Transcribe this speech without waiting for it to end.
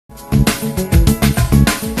రాజన్న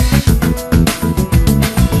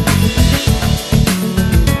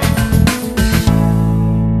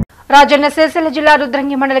సిరిసిల్ల జిల్లా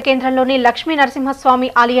రుద్రంగి మండల కేంద్రంలోని లక్ష్మీ నరసింహస్వామి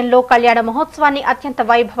ఆలయంలో కళ్యాణ మహోత్సవాన్ని అత్యంత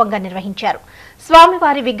వైభవంగా నిర్వహించారు.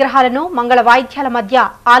 స్వామివారి విగ్రహాలను మంగళ వాయిద్యాల మధ్య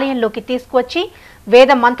ఆలయంలోకి తీసుకువచ్చి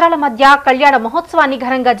వేద మంత్రాల మధ్య కళ్యాణ మహోత్సవాన్ని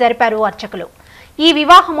ఘనంగా జరిపారు అర్చకులు. ఈ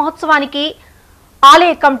వివాహ మహోత్సవానికి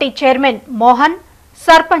ఆలయ కమిటీ చైర్మన్ మోహన్,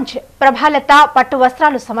 సర్పంచ్ ప్రభాలత పట్టు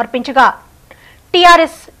వస్త్రాలు సమర్పించగా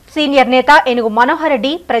టీఆర్ఎస్ సీనియర్ నేత ఏనుగు మనోహర్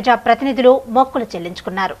రెడ్డి ప్రజా ప్రతినిధులు మొక్కులు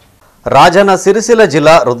చెల్లించుకున్నారు. రాజన్న సిరిసిల్ల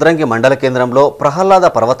జిల్లా రుద్రంగి మండల కేంద్రంలో ప్రహ్లాద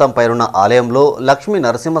పర్వతంపైనున్న ఆలయంలో లక్ష్మీ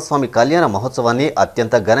నరసింహస్వామి కళ్యాణ మహోత్సవాన్ని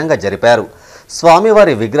అత్యంత ఘనంగా జరిపారు.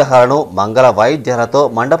 స్వామివారి విగ్రహాలను మంగళ వాయిద్యాలతో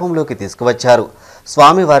మండపంలోకి తీసుకువచ్చారు.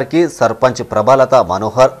 స్వామివారికి సర్పంచ్ ప్రభాలత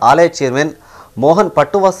మనోహర్, ఆలయ చైర్మన్ మోహన్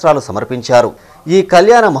పట్టు వస్త్రాలు సమర్పించారు. ఈ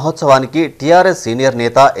కళ్యాణ మహోత్సవానికి టీఆర్ఎస్ సీనియర్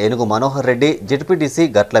నేత ఏనుగు మనోహర్ రెడ్డి, జెడ్పీటీసీ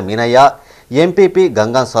గట్ల మీనయ్య, ఎంపీపీ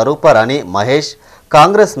గంగం స్వరూపరాణి మహేష్,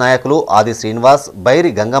 కాంగ్రెస్ నాయకులు ఆది శ్రీనివాస్,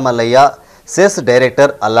 బైరి గంగమల్లయ్య, సెస్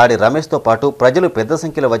డైరెక్టర్ అల్లాడి రమేష్తో పాటు ప్రజలు పెద్ద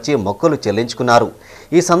సంఖ్యలో వచ్చి మొక్కులు చెల్లించుకున్నారు.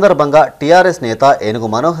 ఈ సందర్భంగా టీఆర్ఎస్ నేత ఏనుగు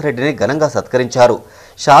మనోహర్ రెడ్డిని ఘనంగా సత్కరించారు.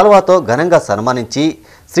 శాల్వాతో ఘనంగా సన్మానించి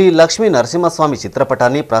శ్రీ లక్ష్మీ నరసింహస్వామి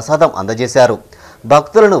చిత్రపటాన్ని ప్రసాదం అందజేశారు.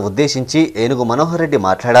 భక్తులను ఉద్దేశించి ఏనుగు మనోహర్ రెడ్డి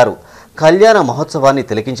మాట్లాడారు. కళ్యాణ మహోత్సవాన్ని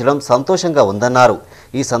తిలకించడం సంతోషంగా ఉందన్నారు.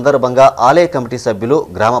 ఈ సందర్భంగా ఆలయ కమిటీ సభ్యులు,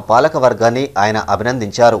 గ్రామ పాలక వర్గాన్ని ఆయన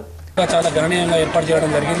అభినందించారు. చాలా గణనీయంగా ఏర్పాటు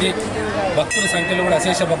చేయడం జరిగింది. భక్తుల సంఖ్యలో కూడా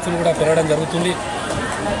అశేష భక్తులు కూడా పెరగడం జరుగుతుంది.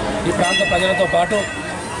 ఈ ప్రాంత ప్రజలతో పాటు,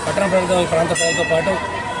 పట్టణ ప్రజలతో, ఈ ప్రాంత ప్రజలతో పాటు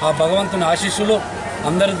ఆ భగవంతుని ఆశీస్సులు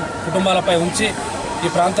అందరి కుటుంబాలపై ఉంచి ఈ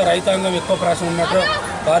ప్రాంత రైతాంగం ఎక్కువ ప్రాశం ఉన్నట్టు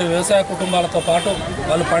వారి వ్యవసాయ కుటుంబాలతో పాటు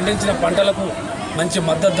వాళ్ళు పండించిన పంటలకు మంచి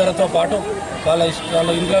మద్దతు ధరతో పాటు వాళ్ళ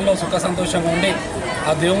ఇండ్లలో సుఖ సంతోషంగా ఉండి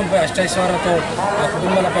ఆ దేవునిపై అష్టైశ్వర్యాలతో ఆ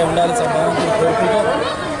కుటుంబాలపై ఉండాలని భగవంతుని కోరుకుంటూ,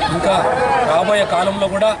 ఇంకా రాబోయే కాలంలో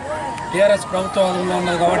కూడా టీఆర్ఎస్ ప్రభుత్వంలో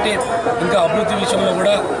ఉన్నది కాబట్టి ఇంకా అభివృద్ధి విషయంలో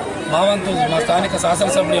కూడా మా వంతు, మా స్థానిక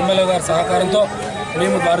శాసనసభ్యులు ఎమ్మెల్యే గారి సహకారంతో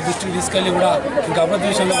మేము వారి దృష్టికి తీసుకెళ్లి కూడా ఇంకా అభివృద్ధి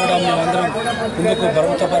విషయంలో కూడా మేమందరం ముందుకు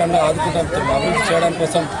ప్రభుత్వపరంగా ఆదుకుంటాం, అభివృద్ధి చేయడం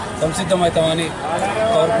కోసం సంసిద్ధమవుతామని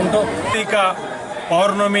కోరుకుంటూ, ఇక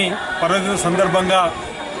పౌర్ణమి పర్వదిన సందర్భంగా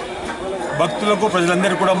భక్తులకు,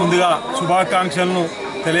 ప్రజలందరికీ కూడా ముందుగా శుభాకాంక్షలను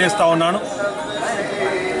తెలియజేస్తా ఉన్నాను.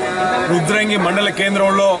 రుద్రంగి మండల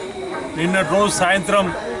కేంద్రంలో నిన్నటి రోజు సాయంత్రం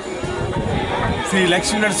శ్రీ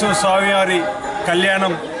లక్ష్మీ నరసింహస్వామి వారి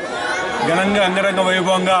కళ్యాణం ఘనంగా అంగరంగ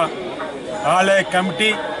వైభవంగా ఆలయ కమిటీ,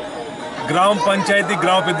 గ్రామ పంచాయతీ,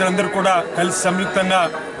 గ్రామ పెద్దలందరూ కూడా కలిసి సంయుక్తంగా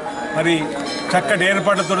మరి చక్కటి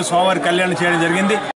ఏర్పాట్లతో స్వామివారి కళ్యాణం చేయడం జరిగింది.